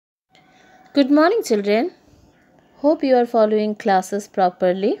Good morning, children. Hope you are following classes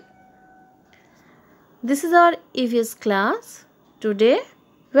properly. This is our EVS class. Today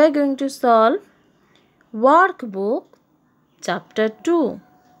we are going to solve Workbook Chapter 2.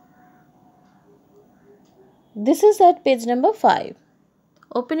 This is at page number 5.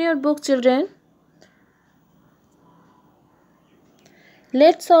 Open your book, children.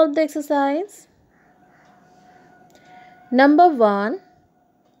 Let's solve the exercise. Number 1.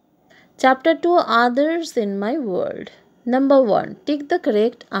 Chapter 2, Others in My World. Number 1. Take the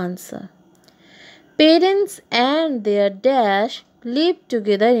correct answer. Parents and their dash live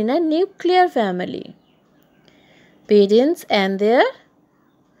together in a nuclear family. Parents and their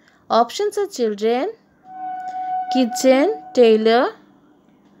options are children, kitchen, tailor,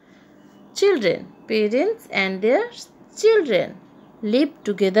 children. Parents and their children live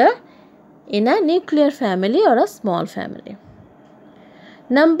together in a nuclear family or a small family.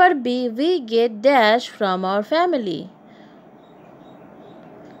 Number B, we get dash from our family.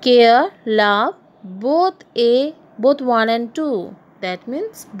 Care, love, both 1 and 2. That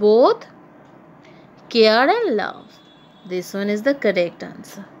means both care and love. This one is the correct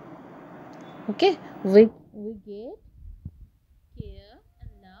answer. Okay, we get care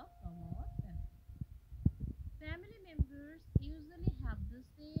and love from our family. Family members usually have the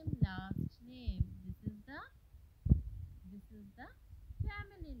same last name. This is the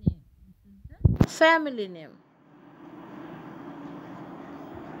family name. This is the family name.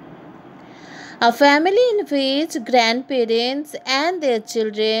 A family in which grandparents and their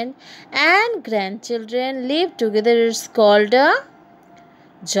children and grandchildren live together is called a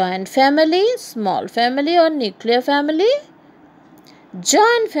joint family, small family or nuclear family.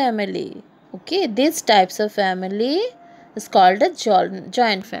 Joint family. Okay, these types of family is called a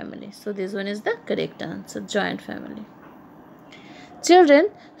joint family. So this one is the correct answer, joint family. Children,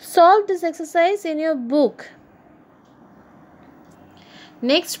 solve this exercise in your book.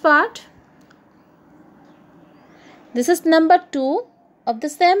 Next part. This is number 2 of the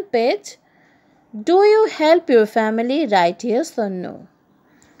same page. Do you help your family? Write yes or no.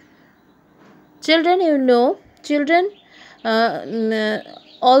 Children, you know, children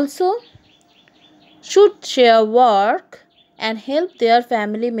also should share work and help their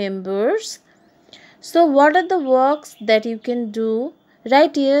family members. So what are the works that you can do?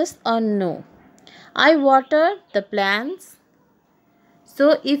 Write yes or no. I water the plants.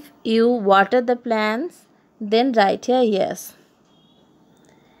 So if you water the plants, then write here yes.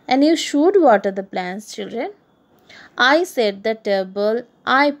 And you should water the plants, children. I set the table.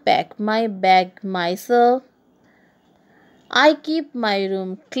 I pack my bag myself. I keep my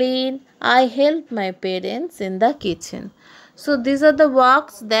room clean. I help my parents in the kitchen. So these are the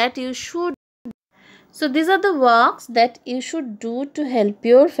works that you should do to help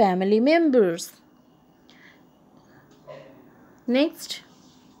your family members. Next.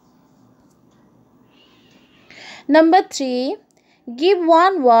 Number 3. Give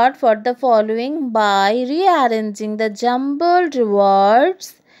one word for the following by rearranging the jumbled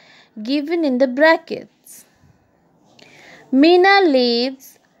words given in the brackets. Meena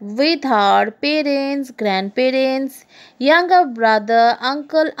lives with her parents, grandparents, younger brother,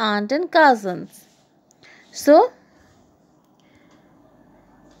 uncle, aunt and cousins. So,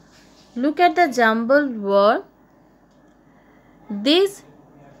 look at the jumbled word.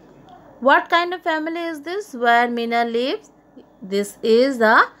 What kind of family is this where Meena lives? This is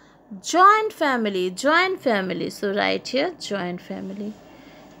a joint family. So write here joint family.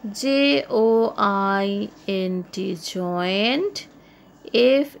 Joint, joint.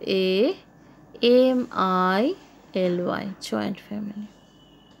 Family, joint family.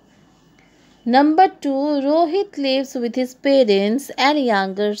 Number 2, Rohit lives with his parents and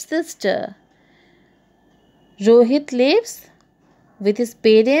younger sister. Rohit lives with his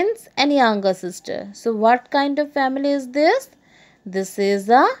parents and younger sister. So what kind of family is this? This is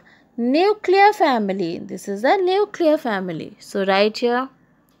a nuclear family. So write here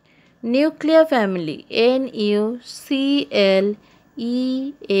nuclear family. Nuclear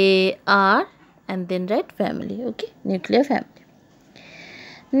and then write family. Okay, nuclear family.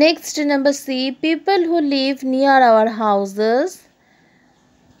 Next, number C, people who live near our houses,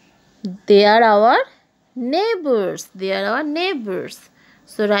 they are our neighbors.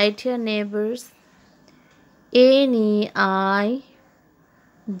 So write here neighbors. Neighbors.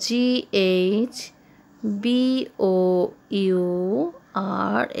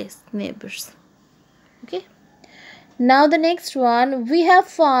 Neighbors. Okay. Now the next one, we have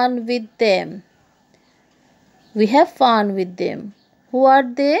fun with them. Who are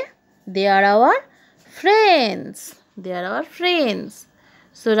they? They are our friends.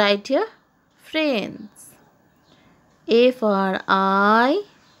 So write here Friends. Friends.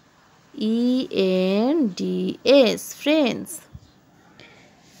 Friends.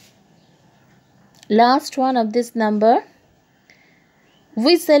 Last one of this number.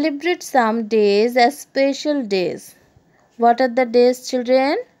 We celebrate some days as special days. What are the days,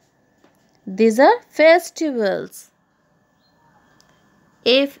 children? These are festivals.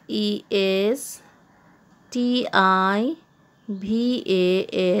 Festivals.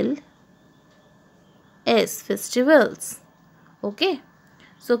 Festivals. Okay.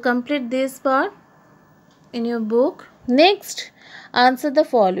 So complete this part in your book. Next, answer the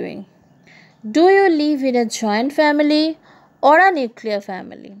following. Do you live in a joint family or a nuclear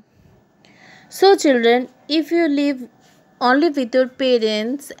family? So children, if you live only with your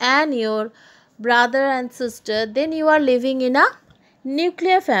parents and your brother and sister, then you are living in a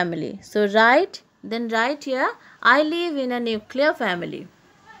nuclear family. So write here, I live in a nuclear family.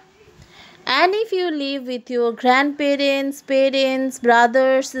 And if you live with your grandparents, parents,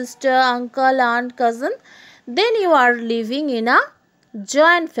 brother, sister, uncle, aunt, cousin, then you are living in a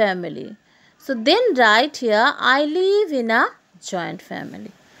joint family. So then write here, I live in a joint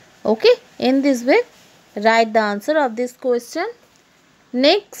family. Okay, in this way, write the answer of this question.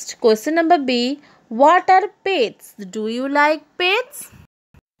 Next, question number B. What are pets? Do you like pets?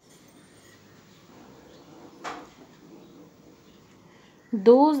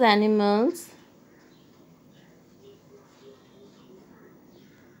 Those animals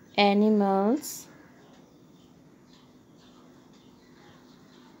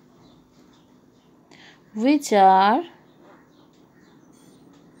which are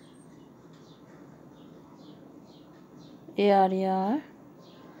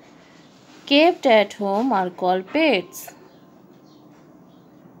kept at home are called pets.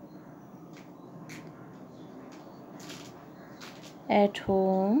 At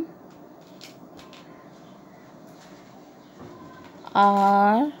home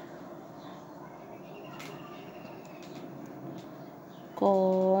are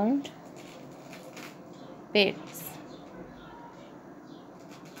called pets.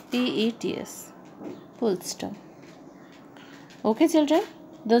 Pets. Full stop. Okay, children.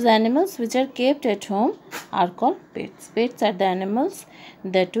 Those animals which are kept at home are called pets. Pets are the animals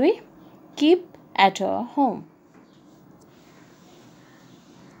that we keep at our home.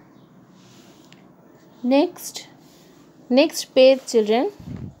 Next page, children.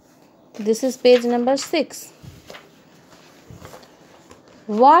 This is page number 6.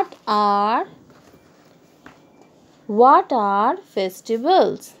 What are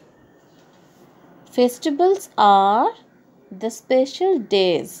festivals? Festivals are the special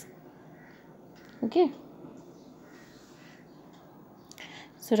days. Okay.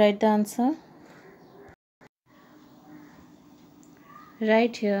 So write the answer.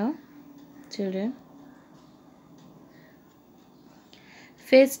 Right here, children.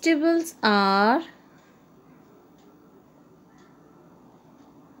 Festivals are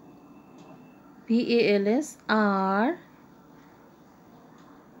PALS are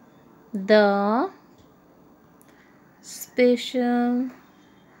the special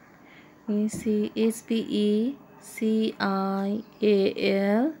SPECIAL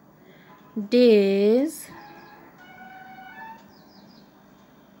days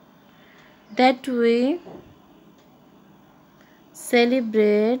that we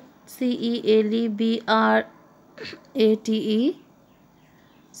celebrate CELEBRATE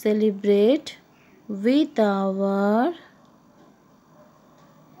celebrate with our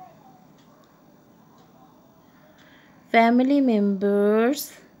family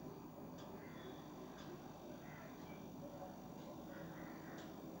members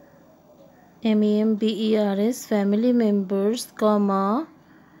MEMBERS family members,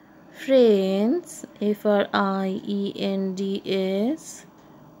 friends FRIENDS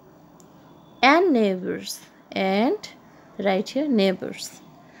and neighbors, and right here neighbors.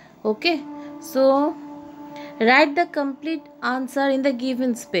 Okay, so write the complete answer in the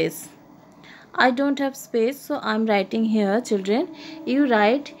given space. I don't have space, so I'm writing here, children. You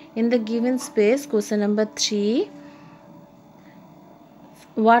write in the given space question number 3.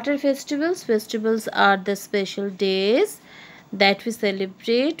 What are festivals? Festivals are the special days that we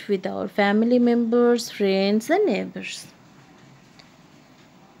celebrate with our family members, friends and neighbors.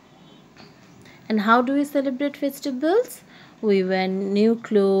 And how do we celebrate festivals? We wear new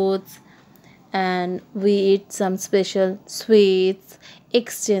clothes and we eat some special sweets,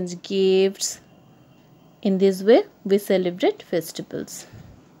 exchange gifts. In this way, we celebrate festivals.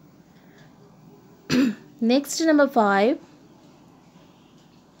 Next, number 5.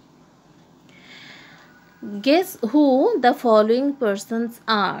 Guess who the following persons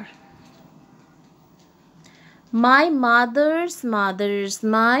are. My mother's mother is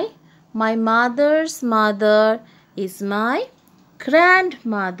my mother's mother is my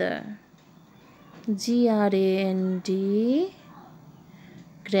grandmother. G-R-A-N-D,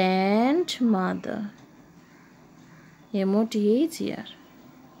 grandmother. M-O-T-H-E-R.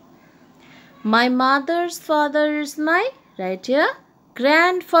 My mother's father is my, right here,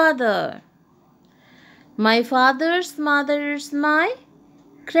 grandfather. My father's mother is my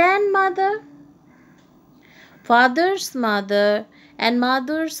grandmother. Father's mother and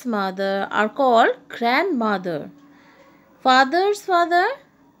mother's mother are called grandmother. Father's father,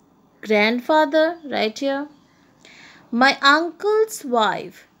 grandfather, right here. My uncle's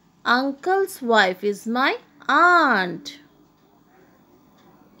wife is my aunt.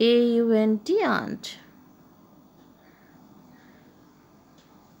 A-U-N-T, aunt.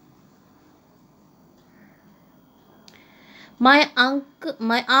 My aunt's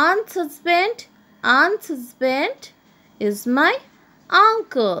husband is my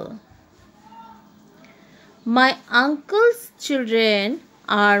uncle. My uncle's children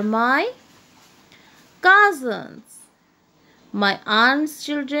are my cousins. My aunt's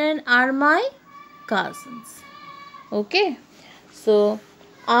children are my cousins. Okay, so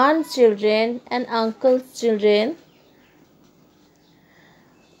aunt's children and uncle's children,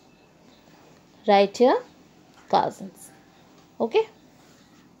 right here, cousins. Okay.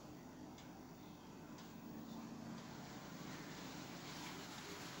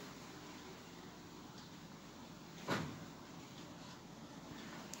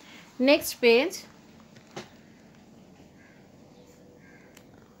 Next page.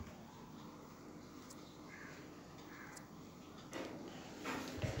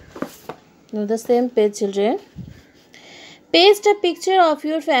 Now the same page, children. Paste a picture of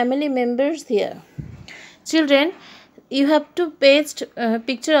your family members here. Children, you have to paste a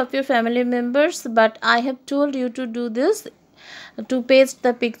picture of your family members, but I have told you to do this, to paste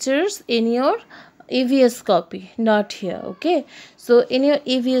the pictures in your EVS copy, not here. Okay, so in your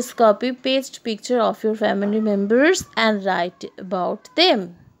EVS copy, paste picture of your family members and write about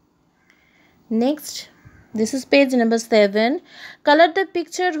them. Next, this is page number 7. Color the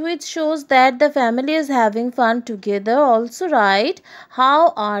picture which shows that the family is having fun together. Also write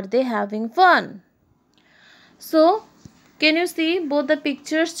how are they having fun. So, can you see both the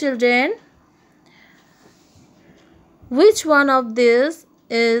pictures, children? Which one of these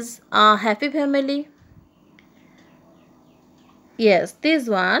is a happy family? Yes, this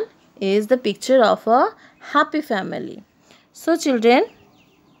one is the picture of a happy family. So, children,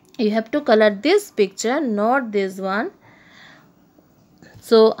 you have to color this picture, not this one.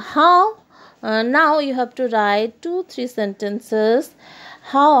 So, how? Now you have to write 2-3 sentences.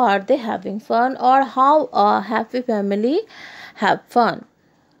 How are they having fun, or how a happy family have fun?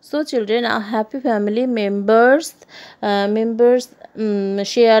 So, children, our happy family members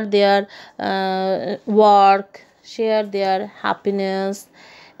share their work, share their happiness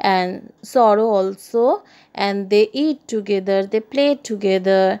and sorrow also, and they eat together, they play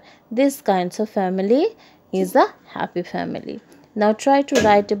together. This kinds of family is a happy family. Now try to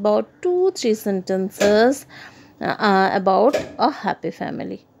write about 2-3 sentences about a happy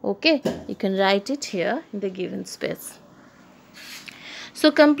family. Okay, you can write it here in the given space.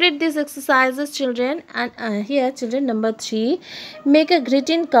 So complete these exercises, children. And here, children, number 3, make a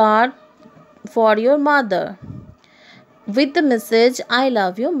greeting card for your mother with the message I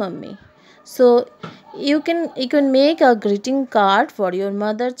love you, mummy. So you can make a greeting card for your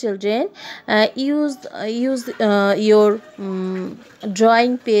mother, children. Use your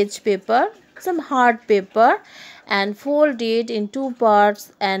drawing page paper, some hard paper, and fold it in 2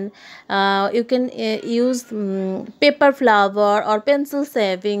 parts, and you can use paper flower or pencil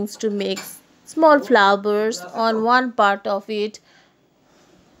savings to make small flowers on one part of it,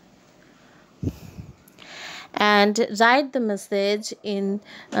 and write the message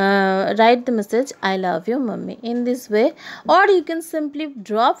I love you, mummy, in this way. Or you can simply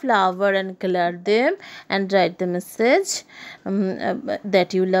draw flower and color them and write the message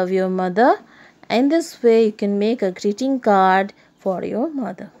that you love your mother. In this way you can make a greeting card for your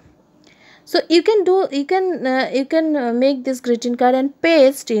mother. So you can make this greeting card and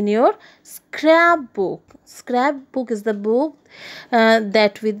paste in your scrapbook. Scrapbook is the book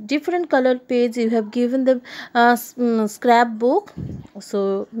that with different colored page you have given the scrapbook.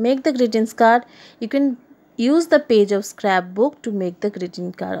 So make the greeting card. You can use the page of scrapbook to make the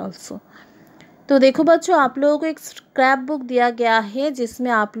greeting card also. तो देखो बच्चों, आप लोगों को एक scrap book दिया गया है जिसमें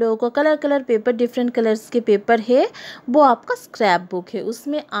आप लोगों को कलर पेपर, डिफरेंट कलर्स के पेपर है, वो आपका स्क्रैप बुक है।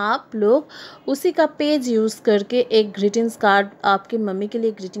 उसमें आप लोग उसी का पेज यूज़ करके एक ग्रीटिंग्स कार्ड, आपके मम्मी के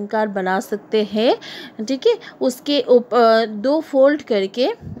लिए ग्रीटिंग कार्ड बना सकते हैं। ठीक है, उसके ऊपर 2 फोल्ड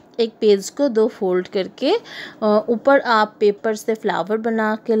करके, एक पेज को 2 फोल्ड करके ऊपर आप पेपर से फ्लावर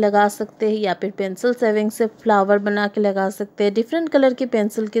बना के लगा सकते हैं, या फिर पेंसिल सेविंग से फ्लावर बना के लगा सकते हैं। डिफरेंट कलर के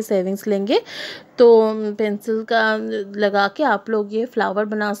पेंसिल के सेविंग्स लेंगे तो पेंसिल का लगा के आप लोग ये फ्लावर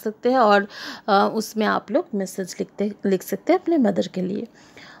बना सकते हैं, और उसमें आप लोग मैसेज लिख सकते हैं अपने मदर के लिए।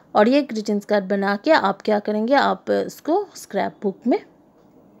 और ये ग्रीटिंग्स कार्ड बना के आप क्या करेंगे, आप इसको स्क्रैप बुक में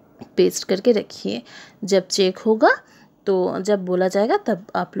पेस्ट करके रखिए। जब चेक होगा तो जब बोला जाएगा तब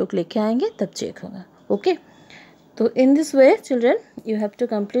आप लोग लेके आएंगे, तब चेक होगा। ओके, तो in this way children you have to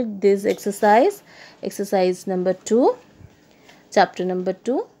complete this exercise number 2, chapter number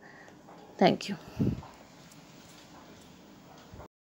 2. Thank you.